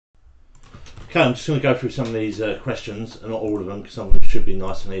Okay, I'm just going to go through some of these questions, and not all of them, because some of them should be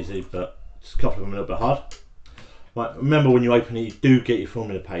nice and easy, but just a couple of them a little bit hard. Right, remember when you open it, you do get your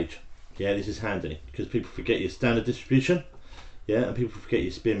formula page. Yeah, this is handy, because people forget your standard distribution, yeah, and people forget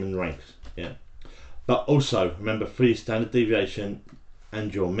your Spearman ranks, yeah. But also, remember, for your standard deviation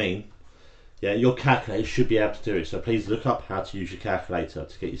and your mean, yeah, your calculator should be able to do it, so please look up how to use your calculator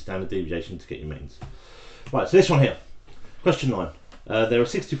to get your standard deviation, to get your means. Right, so this one here, question 9. There are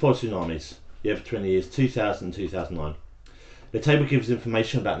 64 tsunamis, yeah, between the years 2000 and 2009. The table gives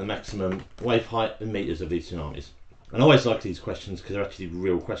information about the maximum wave height in meters of these tsunamis. And I always like these questions because they're actually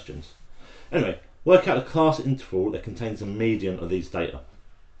real questions. Anyway, work out the class interval that contains the median of these data.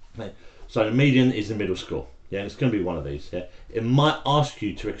 Okay, so the median is the middle score. Yeah, and it's going to be one of these. Yeah, it might ask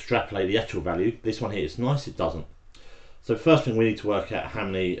you to extrapolate the actual value. This one here is nice, it doesn't. So first thing, we need to work out how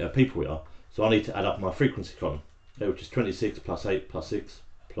many people we are. So I need to add up my frequency column, which is 26 plus 8 plus 6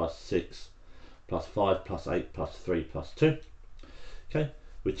 plus 6 plus 5 plus 8 plus 3 plus 2. Okay,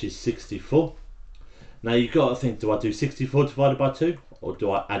 which is 64. Now you've got to think, do I do 64 divided by 2 or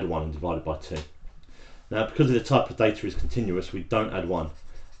do I add 1 and divide it by 2? Now because of the type of data is continuous, we don't add 1,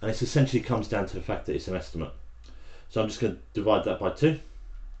 and it essentially comes down to the fact that it's an estimate. So I'm just going to divide that by 2,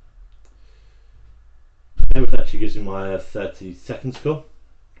 which actually gives me my 30-second score.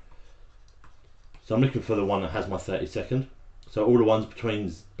 So I'm looking for the one that has my 30-second. So all the ones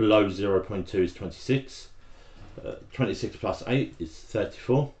below 0.2 is 26. 26 plus 8 is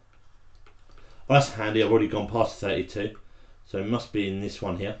 34. Well, that's handy, I've already gone past 32. So it must be in this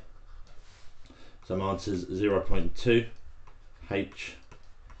one here. So my answer is 0.2, H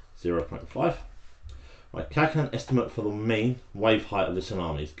 0.5. Right, calculate an estimate for the mean wave height of the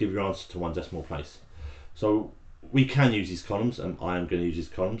tsunamis. Give your answer to one decimal place. So we can use these columns, and I am going to use these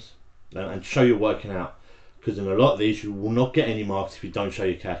columns and show you working out, because in a lot of these you will not get any marks if you don't show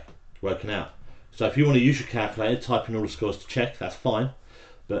your working out. So if you want to use your calculator, type in all the scores to check, that's fine,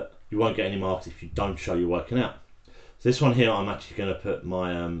 but you won't get any marks if you don't show your working out. So this one here, I'm actually going to put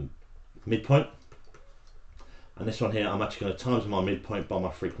my midpoint, and this one here, I'm actually going to times my midpoint by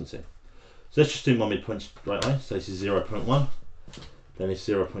my frequency. So let's just do my midpoint right away. So this is 0.1, then it's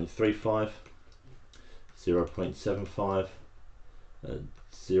 0.35, 0.75,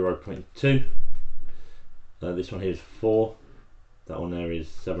 0.2. This one here is 4. That one there is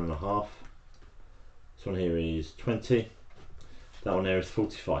 7.5. This one here is 20. That one there is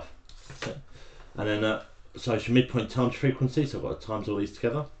 45. Okay. And then so it's your midpoint times frequency. So I've got to times all these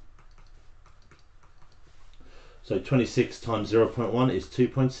together. So 26 times 0.1 is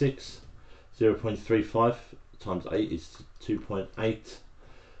 2.6. 0.35 times 8 is 2.8.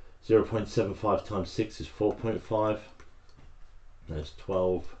 0.75 times 6 is 4.5. There's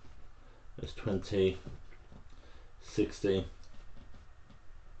 12. There's 20. 60.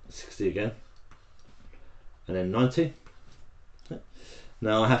 60 again. And then 90. Okay.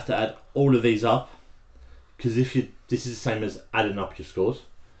 Now I have to add all of these up, because this is the same as adding up your scores.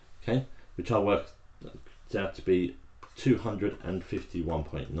 Okay, which I worked out to be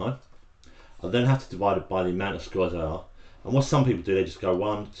 251.9. I then have to divide it by the amount of scores there are. And what some people do, they just go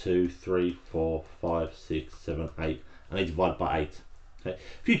 1, 2, 3, 4, 5, 6, 7, 8, and they divide by 8. Okay.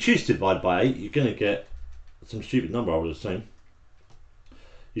 If you choose to divide by 8, you're going to get some stupid number, I would assume.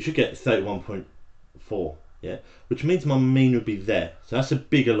 You should get 31.4, yeah, which means my mean would be there. So that's a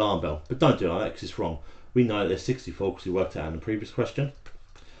big alarm bell. But don't do it like that, because it's wrong. We know there's 64 because we worked it out in the previous question.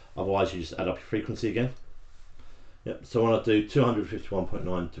 Otherwise, you just add up your frequency again. Yep. So when I do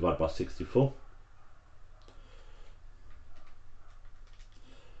 251.9 divided by 64,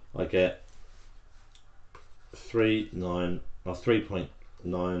 I get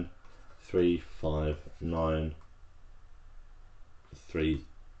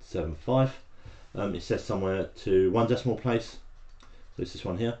 3.9359375. It says somewhere to one decimal place. So this is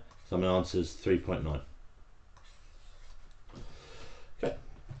one here. So my answer is 3.9. Okay.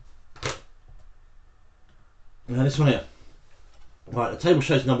 Now this one here. Right, the table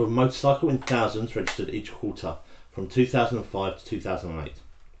shows the number of motorcycle in thousands registered each quarter from 2005 to 2008.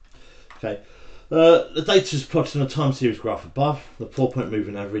 Okay. The data is plotted on a time series graph above. The 4-point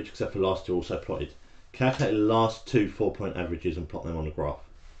moving average, except for the last two, also plotted. Calculate the last two 4-point averages and plot them on the graph.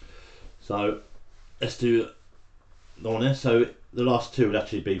 So let's do the one there. So the last two would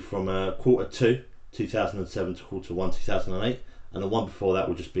actually be from quarter 2, 2007 to quarter 1, 2008, and the one before that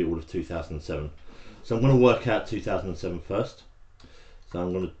would just be all of 2007. So I'm going to work out 2007 first. So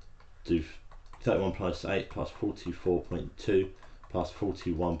I'm going to do 31 plus 8 plus 44.2 plus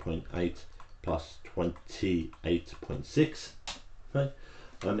 41.8 plus 28.6. Okay.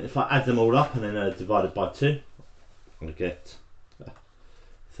 If I add them all up and then divide it by 2, I'm going to get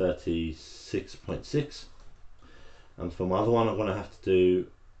 36.6, and for my other one I'm going to have to do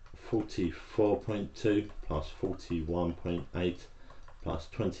 44.2 plus 41.8 plus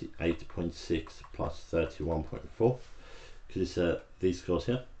 28.6 plus 31.4, because it's these scores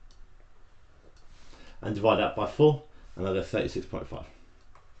here, and divide that by 4, and I'll get 36.5.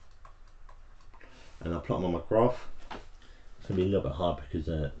 And I'll plot them on my graph. It's going to be a little bit hard because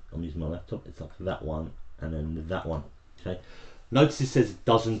I'm using my laptop. It's like that one and then that one. Okay. Notice it says, it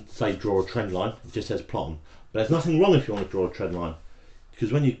doesn't say draw a trend line, it just says plot them. But there's nothing wrong if you want to draw a trend line,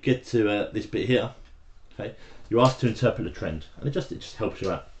 because when you get to this bit here, okay, you're asked to interpret the trend, and it just helps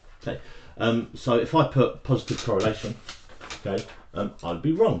you out. Okay. So if I put positive correlation, okay, I'd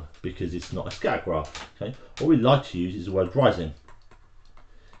be wrong because it's not a scatter graph. Okay. What we like to use is the word rising.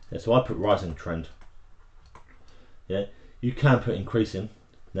 Yeah, so I put rising trend. Yeah, you can put increasing.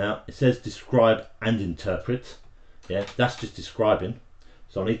 Now it says describe and interpret. Yeah, that's just describing,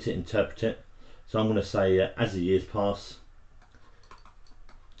 so I need to interpret it. So I'm going to say as the years pass,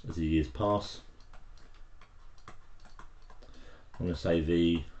 I'm going to say I'm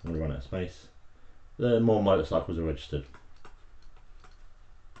going to run out of space, the more motorcycles are registered.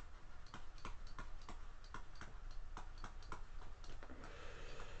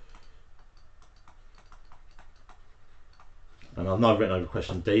 And I've now written over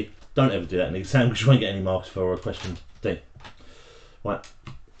question D. Don't ever do that in the exam because you won't get any marks for question D. Right,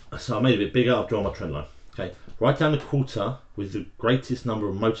 so I made it a bit bigger. I've drawn my trend line. Okay, write down the quarter with the greatest number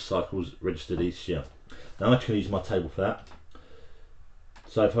of motorcycles registered each year. Now I'm actually going to use my table for that.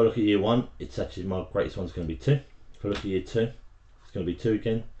 So if I look at year 1, it's actually my greatest one's going to be 2. If I look at year 2, it's going to be 2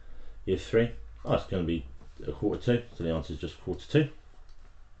 again. Year 3, it's going to be a quarter 2. So the answer is just quarter 2.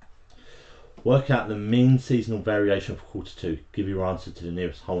 Work out the mean seasonal variation for quarter 2. Give your answer to the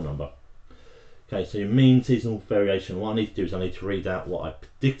nearest whole number. Okay, so your mean seasonal variation, what I need to do is I need to read out what I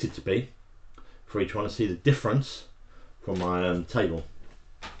predict it to be for each one to see the difference from my table.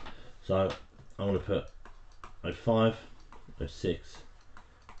 So I'm going to put 05, 06,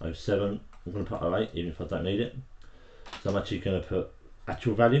 07, I'm going to put 08 even if I don't need it. So I'm actually going to put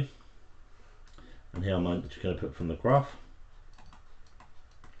actual value, and here I'm actually going to put from the graph.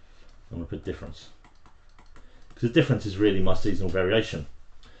 I'm going to put difference, because the difference is really my seasonal variation.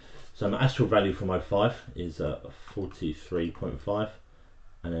 So my actual value from 05 is 43.5,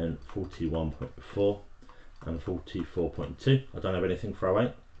 and then 41.4 and 44.2. I don't have anything for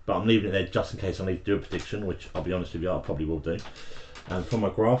 08, but I'm leaving it there just in case I need to do a prediction, which I'll be honest with you, I probably will do. And from my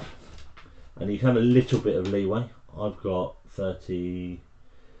graph, and you can have a little bit of leeway, I've got 33.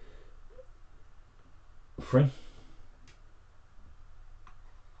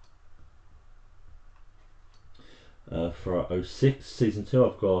 For 06 season 2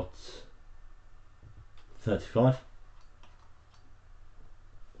 I've got 35,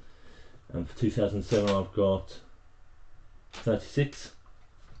 and for 2007 I've got 36.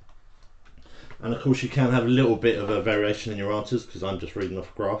 And of course you can have a little bit of a variation in your answers because I'm just reading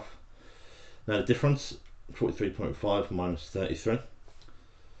off a graph. Now the difference, 43.5 minus 33,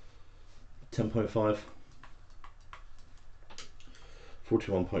 10.5,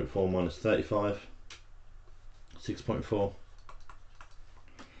 41.4 minus 35, 6.4,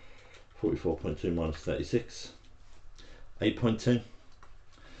 44.2 minus 36, 8.2.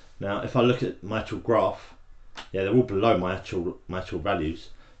 Now if I look at my actual graph, yeah, they're all below my actual values,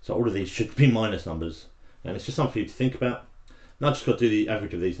 so all of these should be minus numbers, and it's just something for you to think about. Now I've just got to do the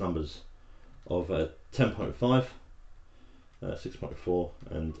average of these numbers of 10.5, 6.4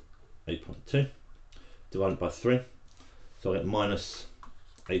 and 8.2 divided by 3, so I get minus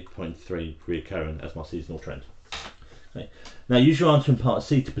 8.3 reoccurring as my seasonal trend. Okay. Now use your answer in part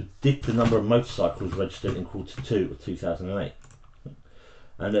C to predict the number of motorcycles registered in quarter 2 of 2008.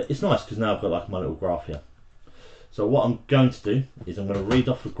 And it's nice because now I've got like my little graph here. So what I'm going to do is I'm going to read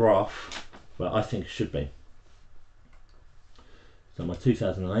off the graph where I think it should be. So my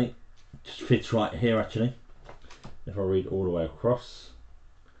 2008 just fits right here actually. If I read all the way across,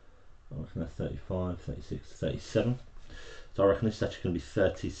 I reckon that's 35, 36, 37. So I reckon this is actually going to be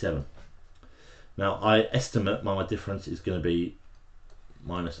 37. Now I estimate my difference is going to be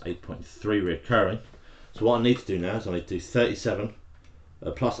minus 8.3 recurring. So what I need to do now is I need to do 37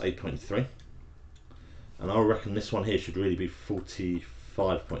 plus 8.3, and I reckon this one here should really be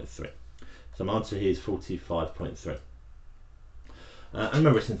 45.3. So my answer here is 45.3. And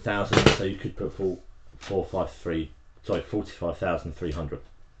remember it's in thousands, so you could put 45,300.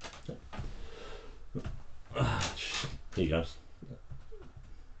 Here goes.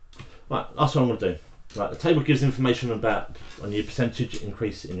 Right, that's what I'm going to do. Right, the table gives information about on your percentage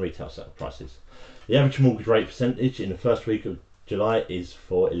increase in retail sale prices. The average mortgage rate percentage in the first week of July is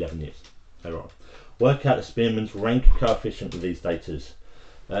for 11 years. Okay, right. Work out the Spearman's rank coefficient with these datas.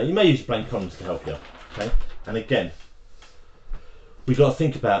 You may use blank columns to help you. Okay, and again, we've got to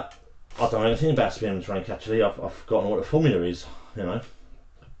think about. I don't know anything about Spearman's rank actually. I've forgotten what the formula is, you know.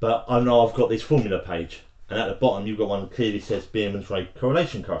 But I know I've got this formula page, and at the bottom you've got one that clearly says Spearman's rank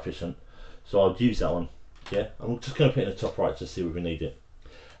correlation coefficient. So I'll use that one. Yeah, I'm just going to put it in the top right to see if we need it.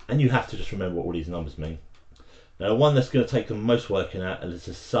 And you have to just remember what all these numbers mean. Now, the one that's going to take the most working out is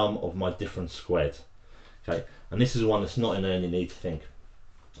the sum of my difference squared. Okay, and this is the one that's not in there and you need to think.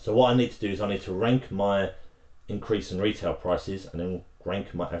 So what I need to do is I need to rank my increase in retail prices and then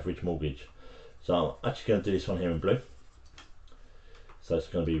rank my average mortgage. So I'm actually going to do this one here in blue. So it's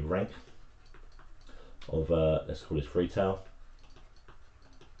going to be rank of, let's call this retail.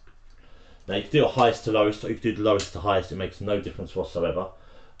 Now you can do it highest to lowest, or you can do the lowest to highest, it makes no difference whatsoever.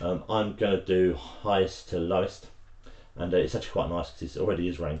 I'm going to do highest to lowest, and it's actually quite nice because it already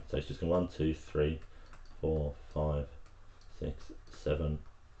is ranked. So it's just going 1, 2, 3, 4, 5, 6, 7,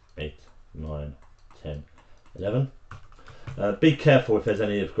 8, 9, 10, 11. Be careful if there's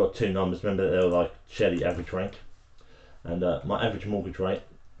any that have got two numbers, remember that they'll like share the average rank. And my average mortgage rate,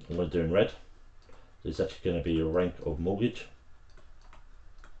 I'm going to do in red. So it's actually going to be a rank of mortgage.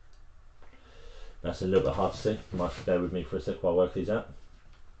 That's a little bit hard to see. You might have to bear with me for a sec while I work these out.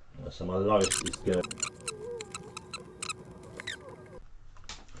 So my lowest is going to...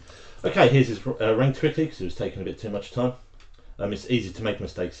 Okay, here's his rank quickly because it was taking a bit too much time. It's easy to make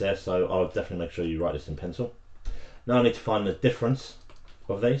mistakes there, so I'll definitely make sure you write this in pencil. Now I need to find the difference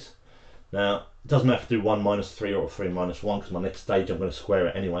of these. Now, it doesn't have to do 1 minus 3 or 3 minus 1 because my next stage I'm going to square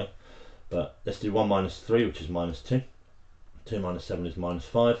it anyway. But let's do 1 minus 3, which is minus 2. 2 minus 7 is minus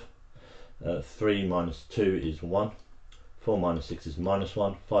 5. 3 minus 2 is 1. 4 minus 6 is minus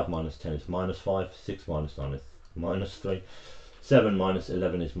 1. 5 minus 10 is minus 5. 6 minus 9 is minus 3. 7 minus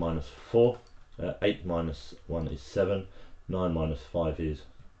 11 is minus 4. 8 minus 1 is 7. 9 minus 5 is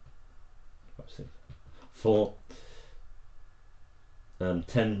 4.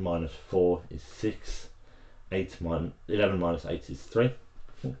 10 minus 4 is 6. 11 minus 8 is 3.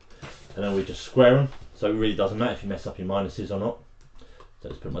 And then we just square them. So it really doesn't matter if you mess up your minuses or not. So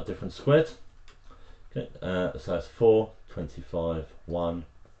let's put my difference squared. Okay, so that's 4, 25, 1,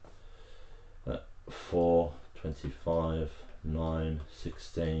 4, 25, 9,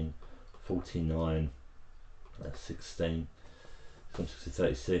 16, 49, 16,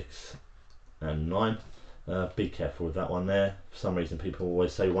 36, and 9. Be careful with that one there. For some reason people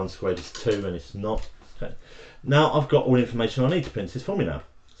always say 1 squared is 2 and it's not. Okay. Now I've got all the information I need to put into this formula.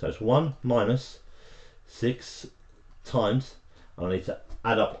 So it's 1 minus 6 times, and I need to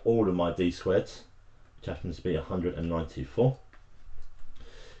add up all of my d squareds, which happens to be 194.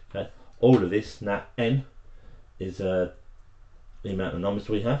 Okay. All of this, now n is the amount of numbers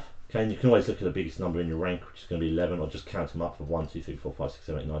we have. Okay, and you can always look at the biggest number in your rank, which is going to be 11, or just count them up of 1, 2, 3, 4, 5, 6,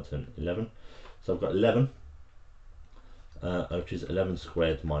 7, 8, 9, 10, 11. So I've got 11, which is 11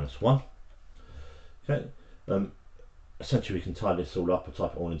 squared minus 1. Okay, essentially we can tie this all up or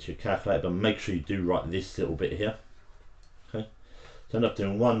type it all into your calculator, but make sure you do write this little bit here. Okay, so I end up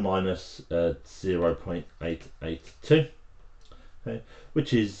doing 1 minus 0.882, okay,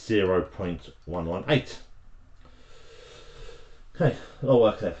 which is 0.118. Okay, I'll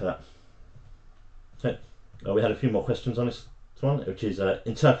work there for that. Okay, we had a few more questions on this one, which is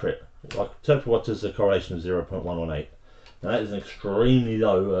interpret what is the correlation of 0.118. Now that is an extremely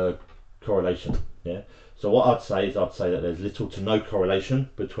low correlation. Yeah. So what I'd say is that there's little to no correlation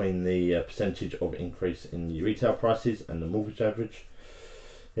between the percentage of increase in the retail prices and the mortgage average.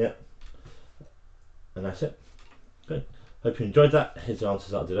 Yeah. And that's it. Okay. Hope you enjoyed that. Here's the answers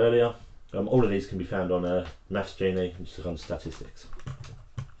that I did earlier. All of these can be found on Maths Genie, just on statistics.